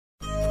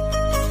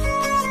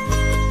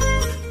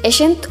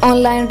एशंत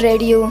online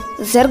radio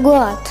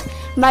ज़रगोआत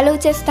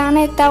Balochistan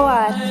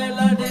तवार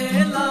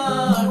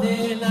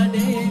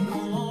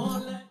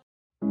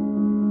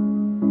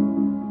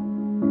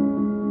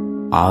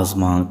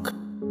आजमाक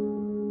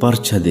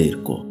परछ देर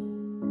को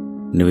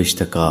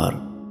निविष्टकार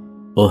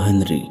O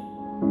Henry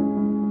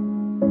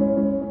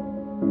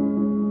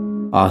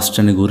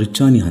Aston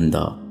गुरिचानी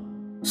हंदा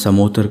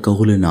समोतर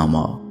कहूले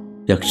नामा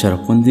यक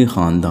शरफंदी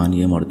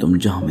खानदानी मर्दुम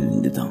जहाँ में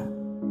निंदिता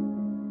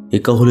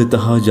एक कहूले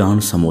तहा जान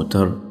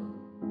समोतर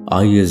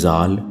आइए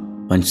जाल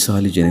 5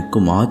 साली जनिक को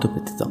मातो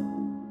पिता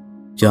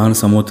जान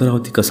समोतर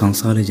आवती कसान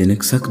साले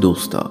जनिक सक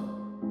दोस्ता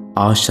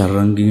आज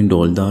शर्रंगी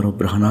डोलदार और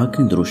ब्रहना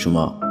की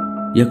द्रुशुमा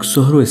यक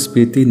सोहरो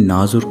स्पेती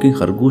नाजुर के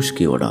खरगोश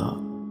के वड़ा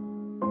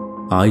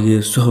आइए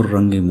सोहर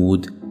रंगे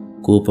मूद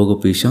कोपगो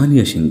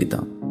पेशानी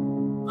शिंगिता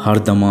हर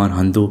दमान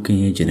हंदो के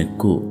ये जनिक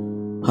को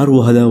हर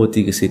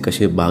वहदावती किसी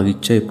कशे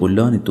बागीचे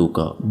पुल्लानी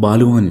तोका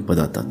बालुआनी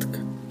पदा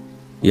तक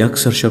यक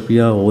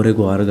सरशपिया और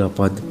आरगा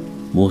पद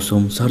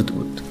मौसम सर्द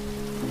बुत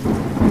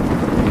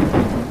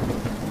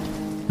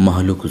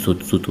महलुक सुत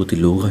सुतवती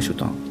लोगा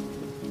शुता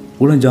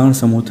उड़न जान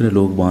समोतरे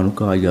लोग बानु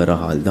का आया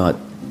रहा हालदाद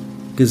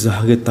कि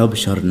जहागे तब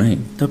शर नहीं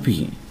तभी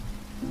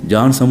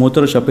जान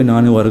समोतर शपे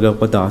नाने वर्गा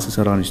पद आसे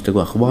सरा निष्ठे को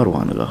अखबार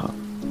वान रहा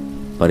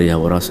पर यह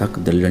वरा सक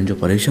दिलजन जो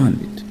परेशान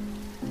बीत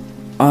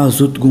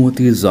आजुत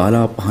गुमती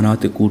जाला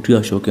पहनाते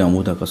कूटिया शो के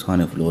आमोदा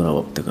कसाने फ्लोरा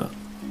वक्त का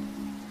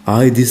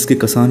आए दिस के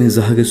कसाने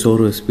जहागे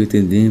सोरो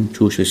स्पीते नेम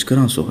चोश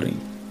इश्करा सोहरी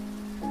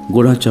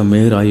गुड़ा चा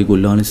मेहर आई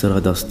गुल्लानी सरा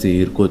दस्ते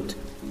इरकुत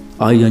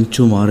आई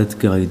अंचो मारत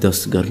के आई 10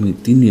 गर्मी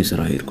 3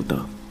 सरा इरकुता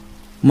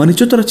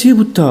मनिचो तर अच्छी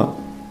बुत्ता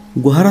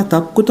गुहारा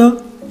तब कुता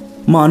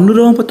मां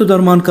अन्नुरवा पत्तो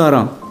दरमान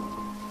कारा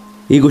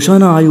ये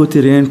गुशाना आई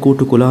होती रेन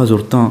कोटु कुला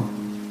जुरता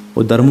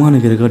और दरमान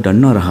गिरगा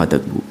डन्ना रहा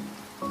दगबू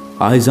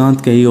आई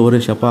जानत के और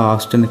शपा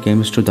आस्टन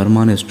केमिस्ट्री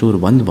दरमान स्टोर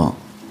बंद बा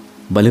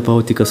बले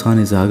पावती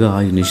कसाने जागा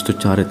आई निश्तो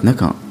चारत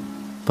नका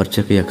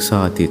परचके यकसा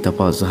आती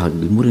तपा जहाग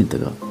बिमुरिन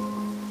तगा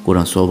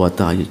कुरा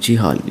सोबाता आई ची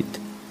हाल बीत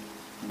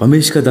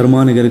पमेश का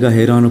दरमान गिरगा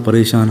हैरान और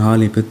परेशान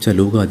हाल पिच्चा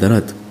लोगा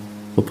दरद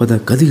वो पदा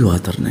कदी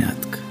वातर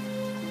नयातक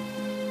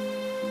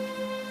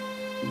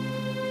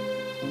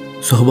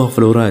सोहबा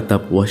फ्लोरा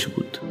तप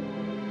वशबुत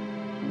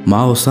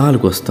माओ साल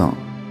गोस्ता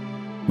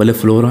भले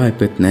फ्लोरा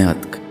पित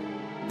नयातक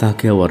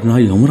ताकि वरना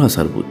उमरा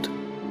सरबुत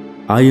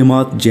आई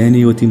मात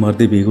जैनी होती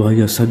मर्दे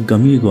बेगवाया सग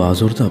गमी गो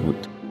आजुरता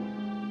बुत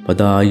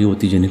पदा आई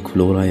होती जनिक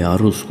फ्लोरा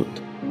आरोस कुत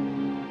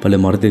भले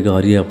मर्दे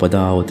गारिया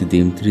पदा होती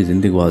देमत्री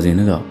जिंदगी वाजे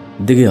नगा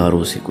दिगे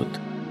आरोसी कुत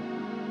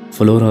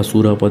फ्लोरा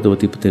सूरा पद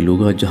होती पते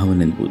लोगा जहाँ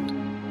निंदबुत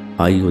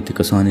आई होती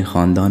कसाने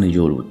खानदान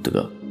जोर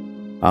बुतगा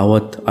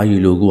आवत आई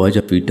लोगो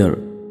आजा पीटर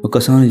और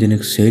कसाने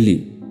जनिक सैली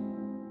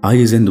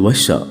आई जिंद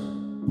वशा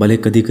भले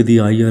कदी कदी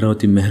आई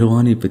रावती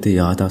मेहरबानी पिते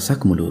याद आ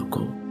सक मुलूर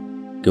को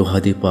कि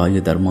हदी पाए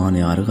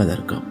दरमान आरगा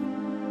दरका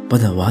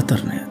पदा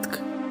वातर नयतक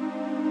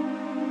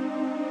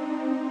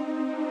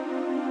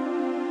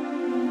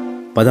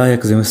पदा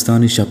एक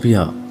जिमिस्तानी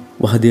शपिया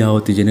वहदी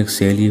आवती जनिक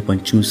सैली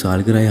 5वीं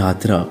सालगिरह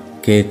यात्रा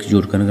केक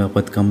जूर कनगा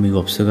पद कम्मी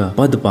वपसगा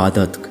पद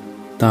पादतक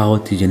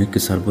तावती जनिक के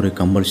सरबुरे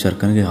कंबल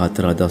शरकनगे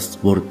हाथरा दस्त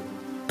बुर्द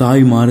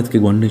ताई मारत के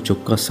गोंडे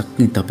चुक्का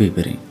सक्नी तपे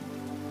पेरे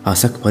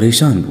आसक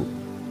परेशान बू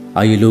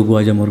आई लोग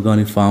वाजा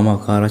मुर्गानी फामा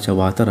कारा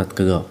चवाता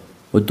रतकगा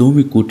और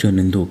दोमी कूटिया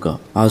निंदो का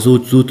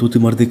आजूत जूत उती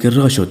मर्दे के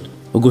राशुत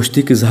और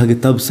गोश्ती के जहागे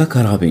तब सा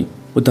खराबे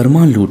और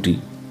दरमान लूटी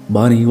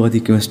बारी वादी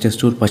केमिस्ट्री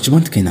स्टोर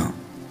पचमंत के ना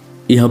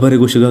ये हबरे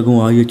गोशगा गो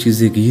आई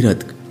चीजें गिरत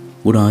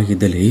उड़ा ये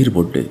दल हेर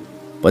बोड्डे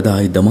पदा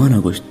आई दमाना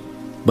गोश्त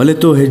भले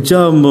तो हेज्जा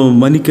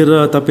मनी कर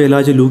रहा तपे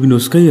इलाजे लोग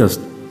नुस्कई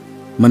अस्त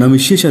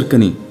मनमिशी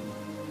शरकनी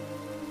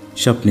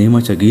शप नेमा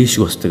चगीश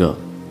वस्तगा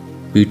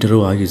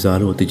पीटरो आई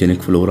जालो होती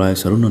जनिक फ्लोरा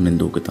सरुनो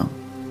निंदोकता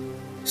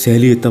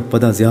सैली तब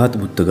पदा ज्यात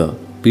बुत्तगा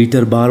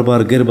पीटर बार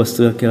बार गिर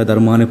बस्तगा क्या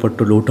दरमाने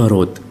पट्टो लोटा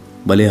रोत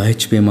भले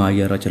आहिच पे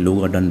माया राचा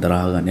लोगा डन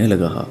दरागा ने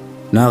लगा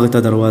नागता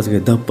दरवाजे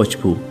दब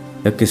पचपू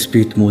यक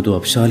स्पीट मूदो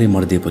अपशाले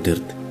मर्दे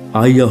पुतिर्त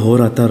आया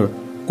होरा तर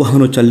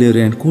कुहानो चल्ले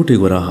रेन कोटे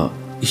गुराहा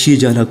इशी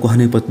जाला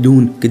कुहाने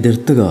पतदून के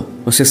दिर्तगा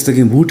और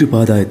सस्तगे बूटी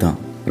पादायता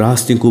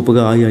रास्ते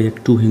कोपगा आया एक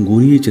टू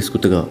हिंगूनी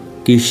चिस्कुतगा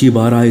केशी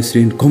बारा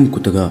इसरेन कुम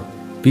कुतगा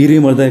पीरे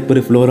मर्दा एक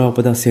परे फ्लोरा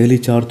पदा सैली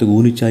 4 तो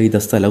गूनी चाहिए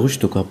दस्ता लगुश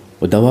तो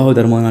कप और दवा और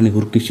दरमाना ने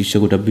हुरकी शीशे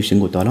को डब्बी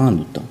शिंगो तालान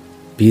बुत्ता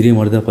पीरे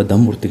मर्दा पर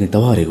दम उड़ते के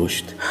तवारे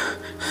गोश्त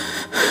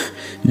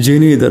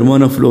जेने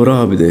दरमाना फ्लोरा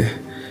आबिदे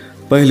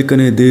पहल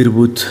कने देर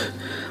बुत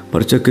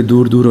परचक के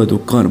दूर दूर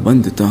दुकान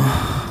बंद था।